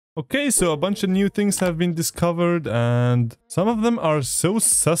Okay, so a bunch of new things have been discovered, and some of them are so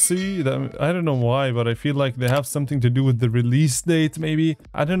sussy that I don't know why, but I feel like they have something to do with the release date, maybe.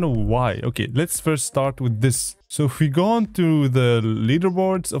 I don't know why. Okay, let's first start with this. So if we go on to the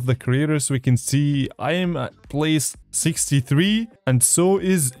leaderboards of the creators, we can see I am at place 63, and so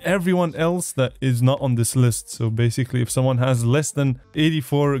is everyone else that is not on this list. So basically, if someone has less than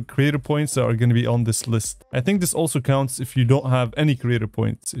 84 creator points, they are going to be on this list. I think this also counts if you don't have any creator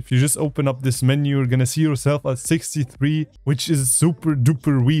points. If you just open up this menu, you're going to see yourself at 63, which is super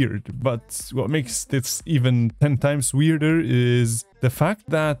duper weird. But what makes this even 10 times weirder is the fact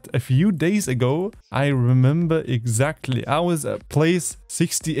that a few days ago, I remember exactly, I was at place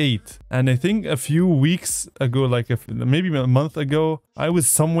 68. And I think a few weeks ago, like maybe a month ago, I was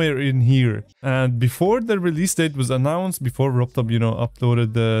somewhere in here. And before the release date was announced, before RobTop,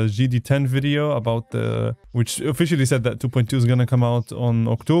 uploaded the GD10 video about which officially said that 2.2 is gonna come out on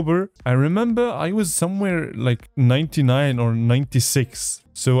October, I remember I was somewhere like 99 or 96.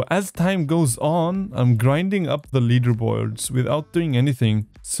 So as time goes on, I'm grinding up the leaderboards without doing anything.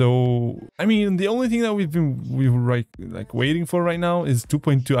 So, I mean, the only thing that we were like waiting for right now is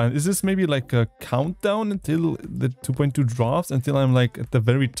 2.2. And is this maybe like a countdown until the 2.2 drops, until I'm like at the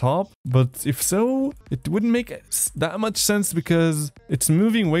very top? But if so, it wouldn't make that much sense because it's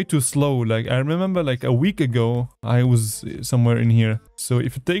moving way too slow. Like I remember like a week ago, I was somewhere in here. So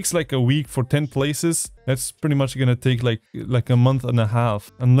if it takes like a week for 10 places, that's pretty much gonna take like a month and a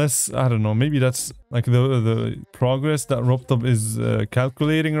half. Unless, I don't know, maybe that's like the progress that RobTop is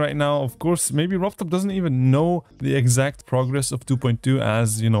calculating right now. Of course, maybe RobTop doesn't even know the exact progress of 2.2,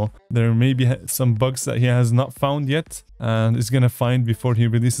 as there may be some bugs that he has not found yet and is gonna find before he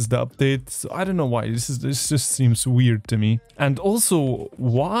releases the update. So I don't know why. This just seems weird to me. And also,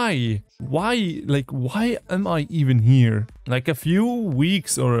 why am I even here? Like a few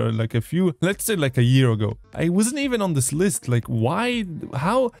weeks or like let's say like a year ago, I wasn't even on this list. Like why?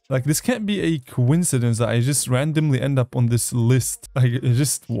 How? Like this can't be a coincidence that I just randomly end up on this list. Like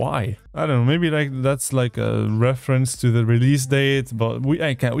just why? I don't know. Maybe like that's like a reference to the release date, but we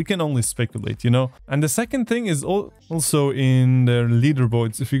can only speculate, And the second thing is also in the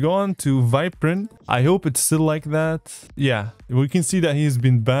leaderboards. If you go on to viprin, I hope it's still like that. Yeah, we can see that he's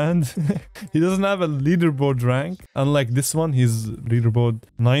been banned. He doesn't have a leaderboard rank. Unlike this one, he's leaderboard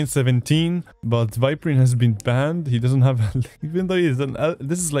 917, but viprin has been banned. He doesn't have even though he's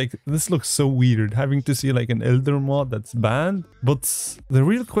this looks so weird having to see like an elder mod that's banned. But the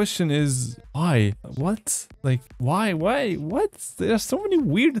real question is why? What? Like why? What? There are so many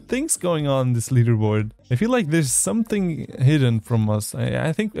weird things going on in this leaderboard. I feel like there's something hidden from us.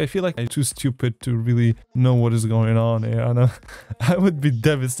 I feel like I'm too stupid to really know what is going on here. I would be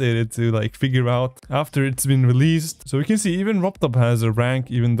devastated to like figure out after it's been released. So we can see even RobTop has a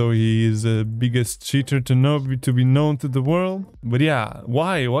rank, even though he is the biggest cheater to be known to the world. But yeah,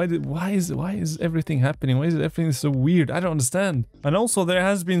 why is everything happening? Why is everything so weird? I don't understand. And also there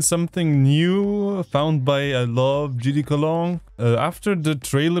has been something new found by I Love GD Cologne. After the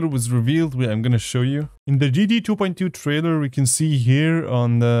trailer was revealed, I'm gonna show you. In the GD 2.2 trailer, we can see here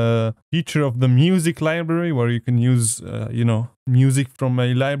on the feature of the music library, where you can use, music from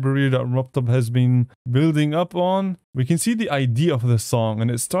a library that RobTop has been building up on. We can see the ID of the song,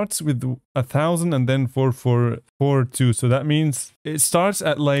 and it starts with 1000 and then 4442. So that means it starts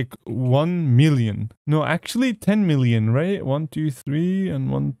at like 1 million. No, actually 10 million, right? 1, 2, 3, and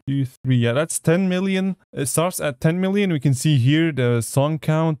 1, 2, 3. Yeah, that's 10 million. It starts at 10 million. We can see here the song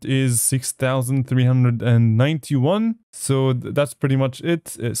count is 6,391. So that's pretty much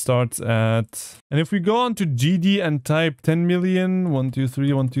it. It starts at... And if we go on to GD and type 10 million, 1, 2,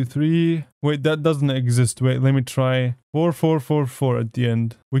 3, 1, 2, 3... Wait, that doesn't exist. Wait, let me try 4444 at the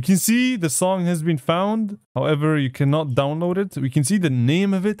end. We can see the song has been found. However, you cannot download it. We can see the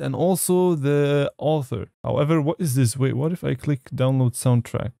name of it and also the author. However, what is this? Wait, what if I click download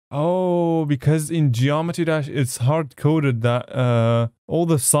soundtrack? Oh, because in Geometry Dash, it's hard-coded that all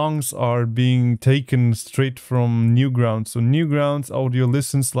the songs are being taken straight from Newgrounds. So Newgrounds audio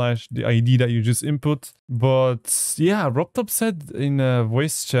listen / the ID that you just input. But yeah, RobTop said in a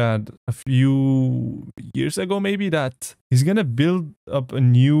voice chat a few years ago maybe that he's gonna build up a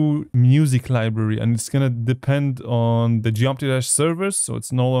new music library, and it's gonna depend on the Geometry Dash servers, so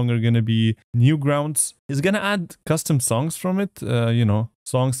it's no longer gonna be Newgrounds. He's gonna add custom songs from it,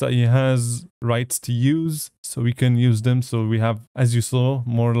 songs that he has rights to use, so we can use them. So we have, as you saw,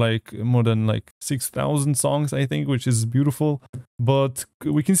 more than like 6,000 songs, I think, which is beautiful. But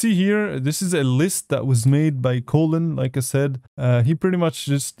we can see here, this is a list that was made by Colin. Like I said, he pretty much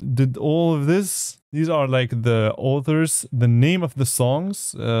just did all of this These are like the authors, the name of the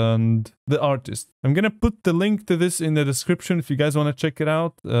songs, and the artist. I'm gonna put the link to this in the description if you guys want to check it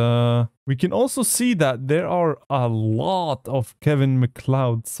out. We can also see that there are a lot of Kevin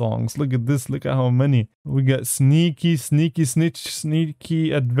MacLeod songs. Look at this, look at how many. We got Sneaky, Sneaky Snitch,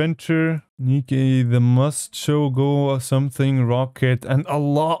 Sneaky Adventure, Sneaky The Must Show, Go Something, Rocket, and a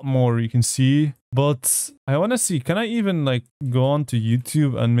lot more you can see. But I want to see, can I even like go on to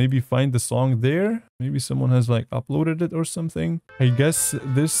YouTube and maybe find the song there? Maybe someone has like uploaded it or something. I guess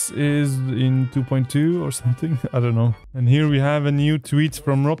this is in 2.2 or something. I don't know. And here we have a new tweet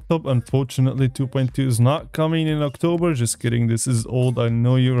from RobTop. Unfortunately, 2.2 is not coming in October. Just kidding. This is old. I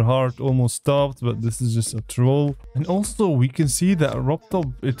know your heart almost stopped, but this is just a troll. And also we can see that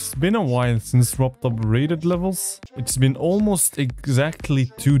RobTop, it's been a while since RobTop rated levels. It's been almost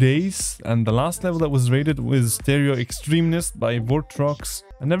exactly 2 days. And the last level that was rated was Stereo Extremeness by Vortrox.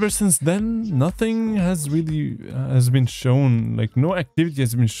 And ever since then, nothing has really been shown. Like, no activity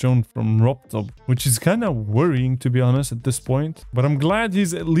has been shown from RobTop, which is kind of worrying, to be honest, at this point. But I'm glad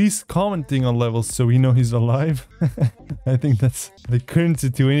he's at least commenting on levels so we know he's alive. I think that's... the current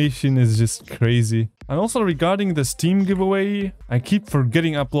situation is just crazy. And also regarding the Steam giveaway, I keep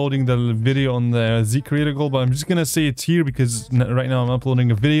forgetting uploading the video on the YcreatorGoal, but I'm just gonna say it here because right now I'm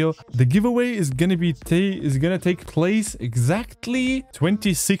uploading a video. The giveaway is gonna take place exactly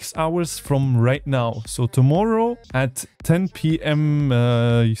 26 hours from right now. So tomorrow at 10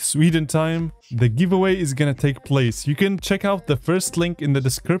 p.m. Sweden time, the giveaway is gonna take place. You can check out the first link in the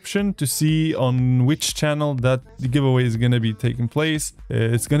description to see on which channel that the giveaway is gonna be taking place.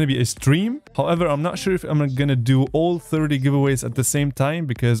 It's gonna be a stream. However, I'm not sure if I'm gonna do all 30 giveaways at the same time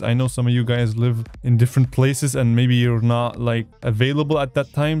because I know some of you guys live in different places and maybe you're not like available at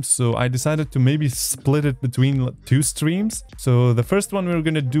that time. So I decided to maybe split it between 2 streams. So the first one we're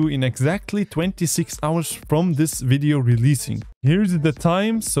gonna do in exactly 26 hours from this video releasing. Here's the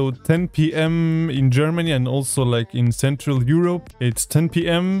time, so 10 p.m. in Germany and also like in Central Europe. It's 10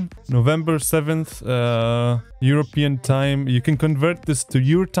 p.m. November 7th European time. You can convert this to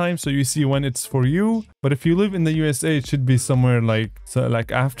your time so you see when it's for you. But if you live in the USA, it should be somewhere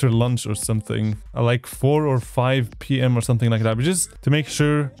like after lunch or something, like 4 or 5 p.m. or something like that. But just to make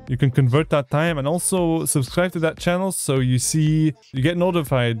sure you can convert that time, and also subscribe to that channel so you get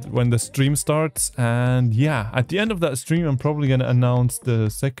notified when the stream starts. And yeah, at the end of that stream, I'm probably gonna announce the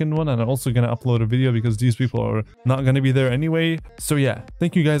second one, and I'm also gonna upload a video because these people are not gonna be there anyway. So yeah,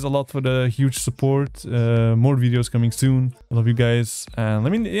 thank you guys a lot for the huge support. More videos coming soon. I love you guys, and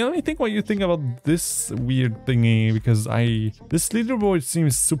let me think what you think about this weird thingy, because this leaderboard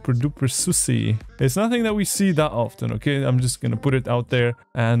seems super duper sussy. It's nothing that we see that often. Okay, I'm just gonna put it out there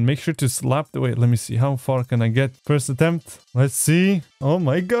and make sure to slap the... wait, let me see, how far can I get? First attempt, let's see. Oh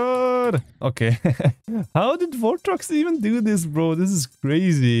my god. Okay. How did Vortrox even do this, bro? This is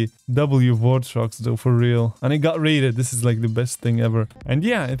crazy. W Vortrox though, for real. And it got rated. This is like the best thing ever. And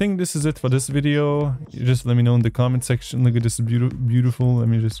yeah, I think this is it for this video. You just let me know in the comment section. Look at this beautiful. Let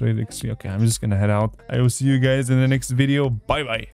me just rate it. Okay, I'm just gonna head out. I will see you guys in the next video. Bye bye.